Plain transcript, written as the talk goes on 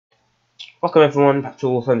Welcome everyone back to a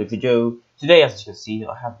Warthunder video. Today, as you can see,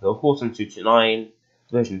 I have the Horten 229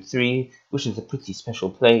 version 3, which is a pretty special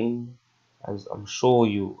plane, as I'm sure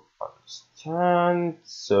you understand.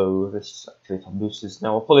 So let's just activate our boosters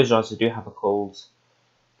now. I apologise, I do have a cold,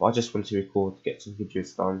 but I just want to record to get some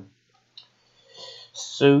videos done.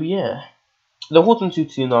 So yeah, the Horten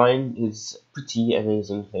 229 is a pretty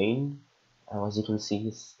amazing plane. As you can see,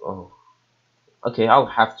 it's okay. I'll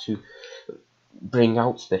have to bring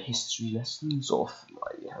out the history lessons of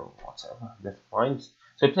whatever, never mind.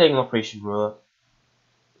 So playing Operation Ruhr,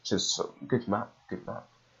 which is a good map.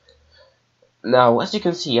 Now, as you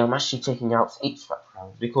can see, I'm actually taking out 8 strap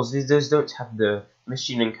rounds because those don't have the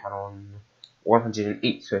machining cannon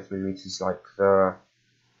 108 mm like the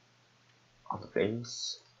other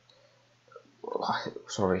planes.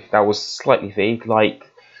 Sorry, that was slightly vague. Like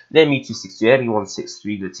the ME260, the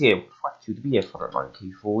ME163, the TM52, the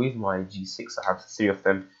BF109K4, even my G6, I have 3 of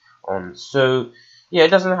them on. So yeah, it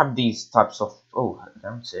doesn't have these types of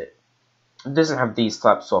it doesn't have these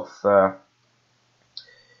types of that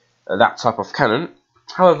type of cannon.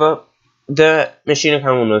 However, the machine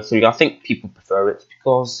cannon 103, I think people prefer it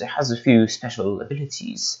because it has a few special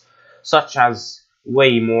abilities, such as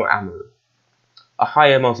way more ammo, a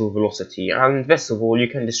higher muzzle velocity, and best of all, you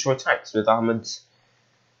can destroy tanks with armored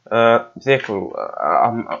vehicle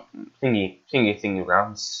thingy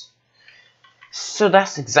rounds. So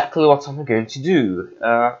that's exactly what I'm going to do.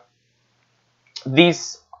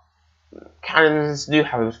 These cannons do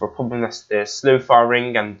have a bit of a problem. That's they're slow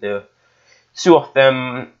firing, and the 2 of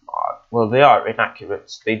them, well, they are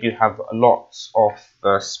inaccurate. They do have a lot of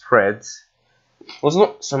spread. Well, it's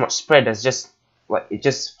not so much spread as just like it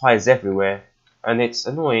just fires everywhere, and it's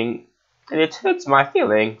annoying, and it hurts my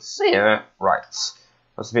feelings. So yeah, right.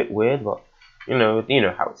 That's a bit weird, but you know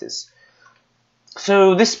how it is.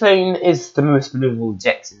 So this plane is the most maneuverable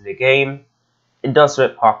jet in the game. It does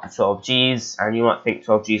rip half the 12 Gs, and you might think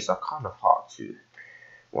 12 Gs are kind of hard to,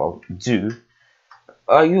 well, do.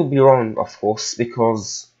 You'll be wrong, of course,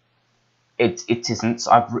 because it isn't.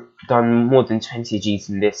 I've done more than 20 Gs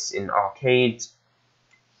in this in arcade,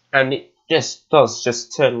 and it does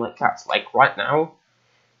turn like that. Like right now,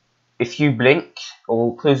 if you blink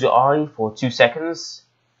or close your eye for 2 seconds,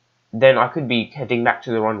 then I could be heading back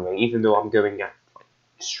to the runway, even though I'm going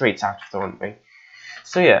straight out of the runway.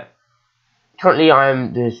 So yeah, currently one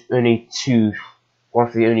of the only two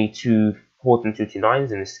Horten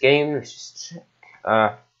 229s in this game. Let's just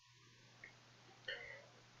check.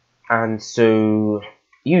 And so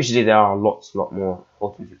usually there are a lot more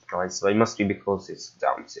Horten 229s, so it must be because it's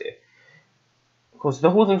down tier. Because the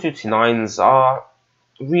Horten 229s are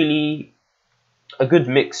really a good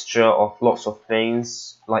mixture of lots of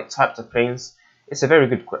planes, like types of planes. It's a very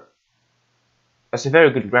good ground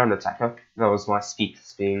attacker. That was my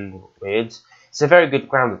speakers being weird. It's a very good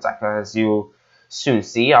ground attacker, as you'll soon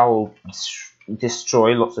see. I'll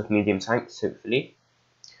destroy lots of medium tanks, hopefully.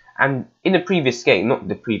 And in the previous game, not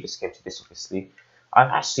the previous game to this obviously, I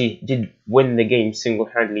actually did win the game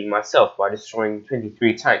single-handedly myself by destroying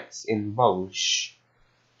 23 tanks in Bulge.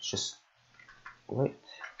 Just wait.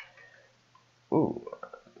 Ooh,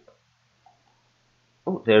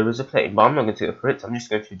 there is a plane, but I'm not going to go for it. I'm just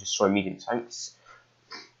going to destroy medium tanks.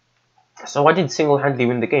 So I did single-handedly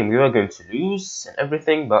win the game. We were going to lose and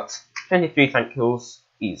everything, but 23 tank kills,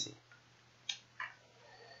 easy.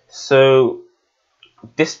 So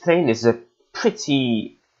this plane is a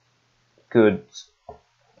pretty good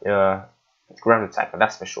ground attacker,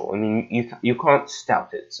 that's for sure. I mean, you can't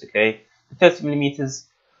doubt it. Okay, the 30mm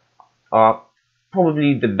are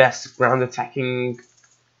probably the best ground attacking.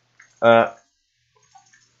 Oh,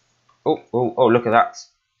 look at that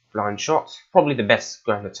blind shot. Probably the best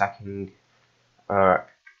ground attacking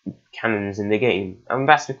cannons in the game, and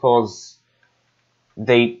that's because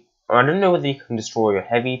I don't know whether you can destroy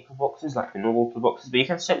heavy boxes like the normal boxes, but you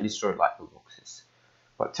can certainly destroy light boxes.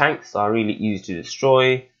 But tanks are really easy to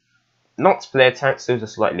destroy. Not player tanks, those are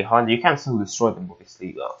slightly harder. You can still destroy them,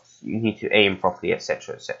 obviously, but you need to aim properly,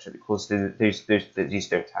 etc., etc., because these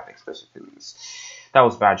don't have explosive limits. That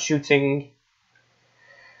was bad shooting.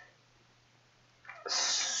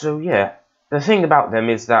 So yeah, the thing about them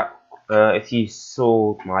is that if you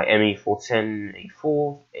saw my ME410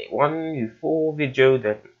 A4, A1, U4 video,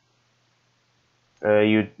 then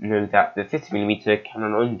you'd know that the 50mm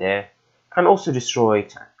cannon on there can also destroy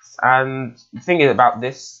tanks. And the thing about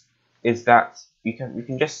this is that you can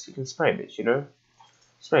spray a bit,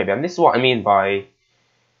 spray a bit. And this is what I mean by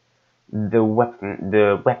the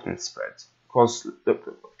weapon spread. Because look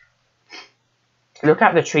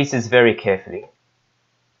at the traces very carefully.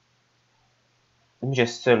 Let me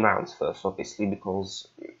just turn around first, obviously, because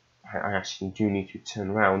I actually do need to turn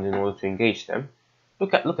around in order to engage them.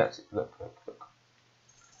 Look at it. Look.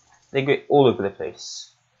 They go all over the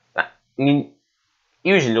place. I mean,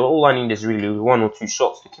 usually all I need is really 1 or 2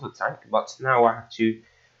 shots to kill a tank, but now I have to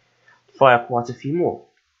fire quite a few more.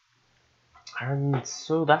 And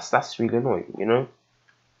so that's really annoying, you know.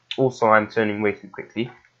 Also, I'm turning way too quickly,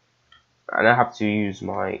 and I have to use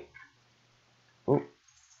my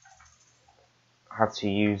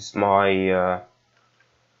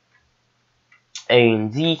A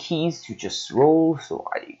and D keys to just roll, so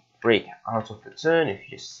I break out of the turn. If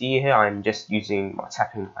you just see here, I'm just using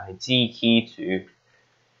tapping my D key to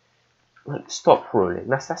stop rolling.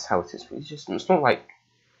 That's how it is. It's not like,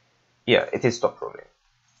 yeah, it is stop rolling.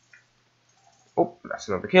 Oh, that's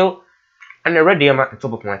another kill. And already I'm at the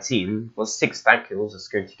top of my team. Well, 6 tank kills is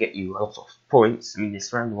going to get you a lot of points. I mean,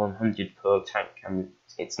 it's around 100 per tank, and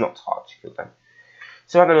it's not hard to kill them.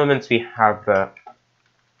 So at the moment we have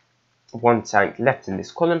 1 tank left in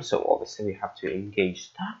this column, so obviously we have to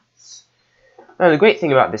engage that. Now the great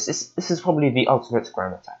thing about this is this is probably the ultimate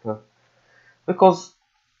ground attacker, because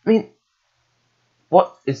I mean,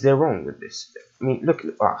 what is there wrong with this? I mean, look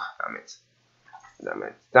at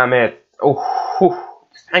damn it! Oh,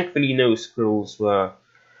 thankfully no squirrels were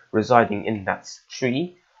residing in that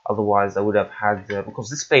tree. Otherwise, I would have had because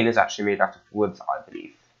this plane is actually made out of wood, I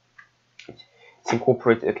believe. It's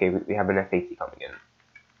incorporated. Okay, we have an F-80 coming in.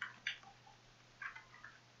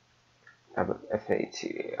 Have an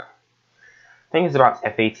F-80. Yeah. Thing is about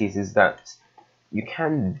F-80s is that you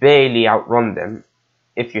can barely outrun them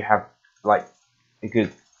if you have like a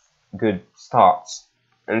good start,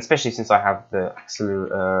 and especially since I have the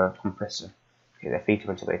accelerometer compressor. Okay, the F-80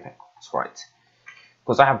 went to the apex, right?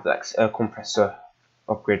 Because I have the compressor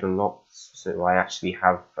upgrade unlocked, so I actually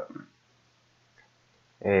have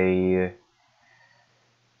a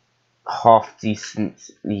half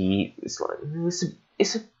decently. It's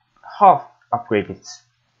a half upgraded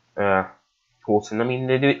Horten. I mean,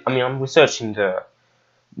 they do it. I mean, I'm researching the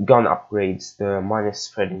gun upgrades, the minus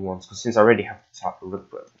spreading ones, because since I already have the type of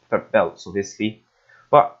belts, obviously.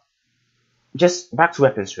 But just back to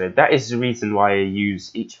weapons spread. That is the reason why I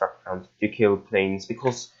use each round to kill planes,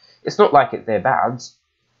 because it's not like they're bad.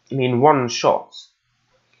 I mean, 1 shot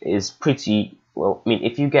is pretty well. I mean,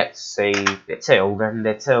 if you get, say, their tail, then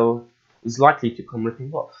their tail is likely to come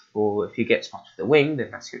ripping off. Or if you get spot of the wing,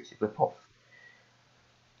 then that's going to rip off.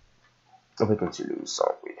 We're going to lose,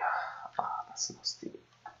 aren't we? Ah, that's nasty.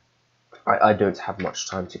 I don't have much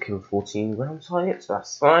time to kill 14 ground targets, so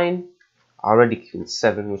that's fine. I already killed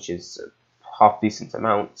 7, which is a half decent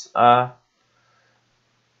amount.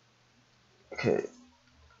 Okay.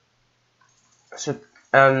 So,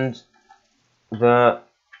 and the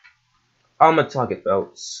armored target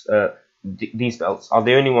belts, these belts are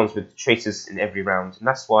the only ones with traces in every round, and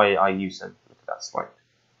that's why I use them. Look at that snipe.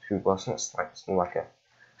 Well, it's not a snipe, it's more like a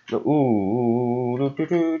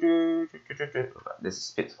this is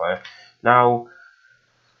Spitfire. Now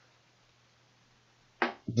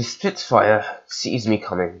the Spitfire sees me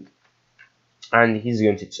coming, and he's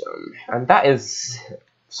going to turn, and that is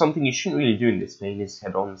something you shouldn't really do in this plane, is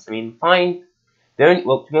head-ons. I mean, fine. To be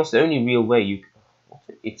honest, the only real way you... What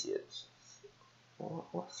an idiot.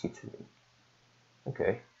 What's he doing?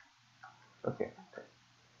 Okay.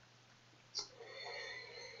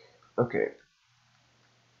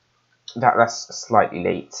 That's a slightly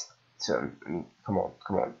late turn. I mean, come on.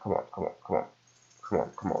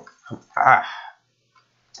 Ah!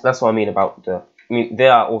 That's what I mean about the... I mean, they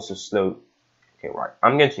are also slow. Okay, right.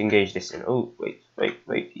 I'm going to engage this in... Oh, wait.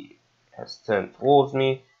 He has turned towards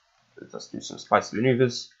me. Let's do some spicy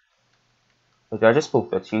maneuvers. Okay, I just pulled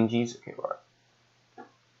 13 Gs. Okay, right.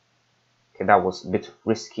 Okay, that was a bit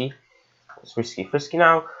risky. It's frisky.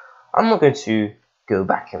 Now, I'm not going to go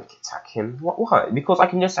back and attack him. Why? Because I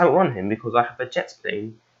can just outrun him, because I have a jet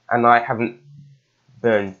plane, and I haven't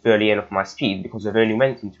burned barely enough of my speed, because I've only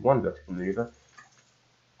went into 1 vertical maneuver.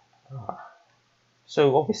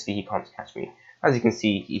 So obviously he can't catch me. As you can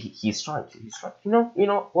see, he's striped. You know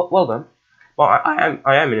what? Well done. But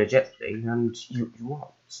I am in a jet plane, and you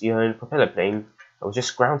aren't. You're in a propeller plane. I was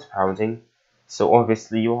just ground pounding. So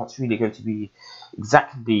obviously you aren't really going to be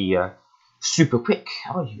exactly super quick,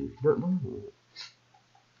 are you? No.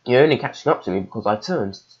 You're only catching up to me because I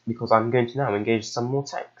turned. Because I'm going to now engage some more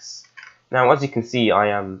tanks. Now, as you can see, I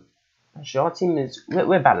am. Actually, our team is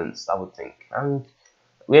we're balanced, I would think, and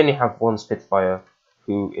we only have 1 Spitfire,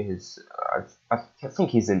 who is, I think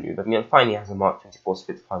he's a noob. I mean, finally has a Mark 24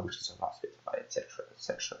 Spitfire, which is a last Spitfire, etc.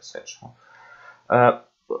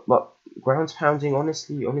 But ground pounding,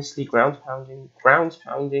 honestly, ground pounding. Okay,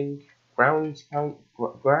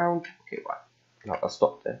 right. No, I'll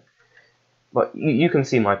stop there. But you can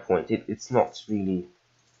see my point. It's not really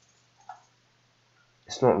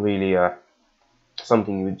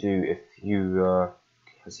something you would do if you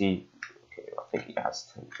see. Okay, I think it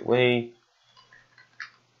has turned away.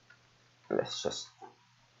 Let's just.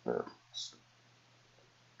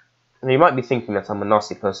 You might be thinking that I'm a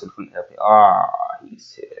nasty person for not helping. Ah,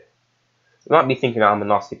 he's here. You might be thinking that I'm a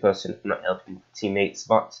nasty person for not helping my teammates,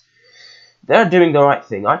 but they're doing the right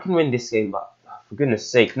thing. I can win this game, but for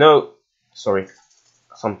goodness sake, no. Sorry,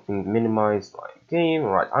 something minimized my game.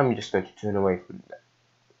 Alright, I'm just going to turn away from that.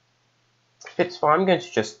 It's fine. I'm going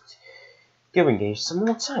to just go engage some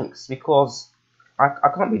more tanks because I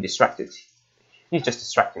can't be distracted. He's just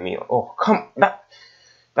distracting me. Oh, come that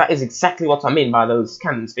is exactly what I mean by those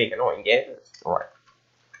cannons being annoying. Yeah, alright.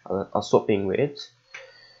 I'll stop being weird.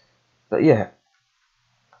 But yeah,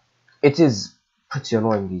 it is pretty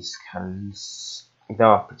annoying, these cannons. They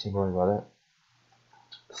are pretty annoying by that.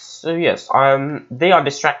 So yes, they are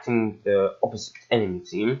distracting the opposite enemy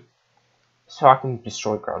team, so I can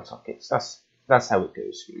destroy ground targets. That's how it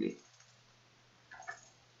goes, really.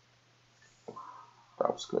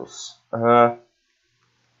 That was close.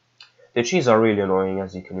 The trees are really annoying,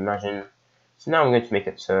 as you can imagine. So now I'm going to make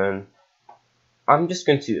a turn. I'm just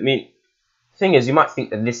going to, thing is, you might think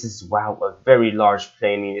that this is, wow, a very large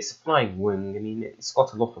plane. I mean, it's a flying wing. I mean, it's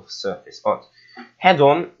got a lot of surface, but head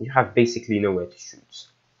on, you have basically nowhere to shoot.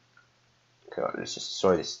 Okay, let's just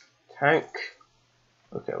destroy this tank.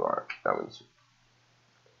 Okay, right, that one's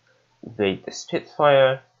evade the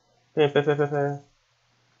Spitfire. Oh,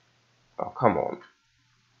 come on.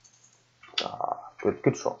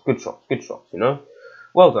 Good shots, you know?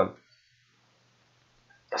 Well done.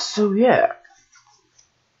 So, yeah.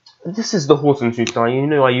 This is the Horten tutorial. You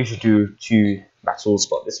know, I usually do 2 battles,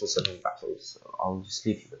 but this was a long battle, so I'll just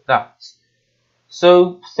leave you with that.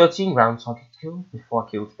 So, 13 round target kill before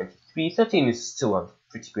I killed 23. 13 is still a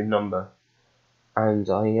pretty good number. And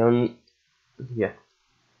yeah,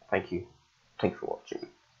 thank you. Thank you for watching.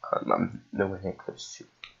 I'm nowhere near close to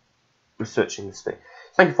researching this bit.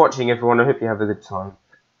 Thank you for watching, everyone. I hope you have a good time.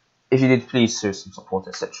 If you did, please show some support,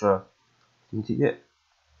 etc. Yeah.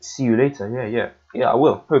 See you later. Yeah, I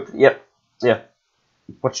will. Hopefully, yeah.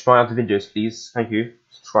 Watch my other videos, please. Thank you.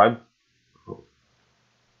 Subscribe. Oh,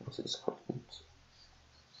 what's it?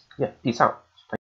 Yeah, peace out.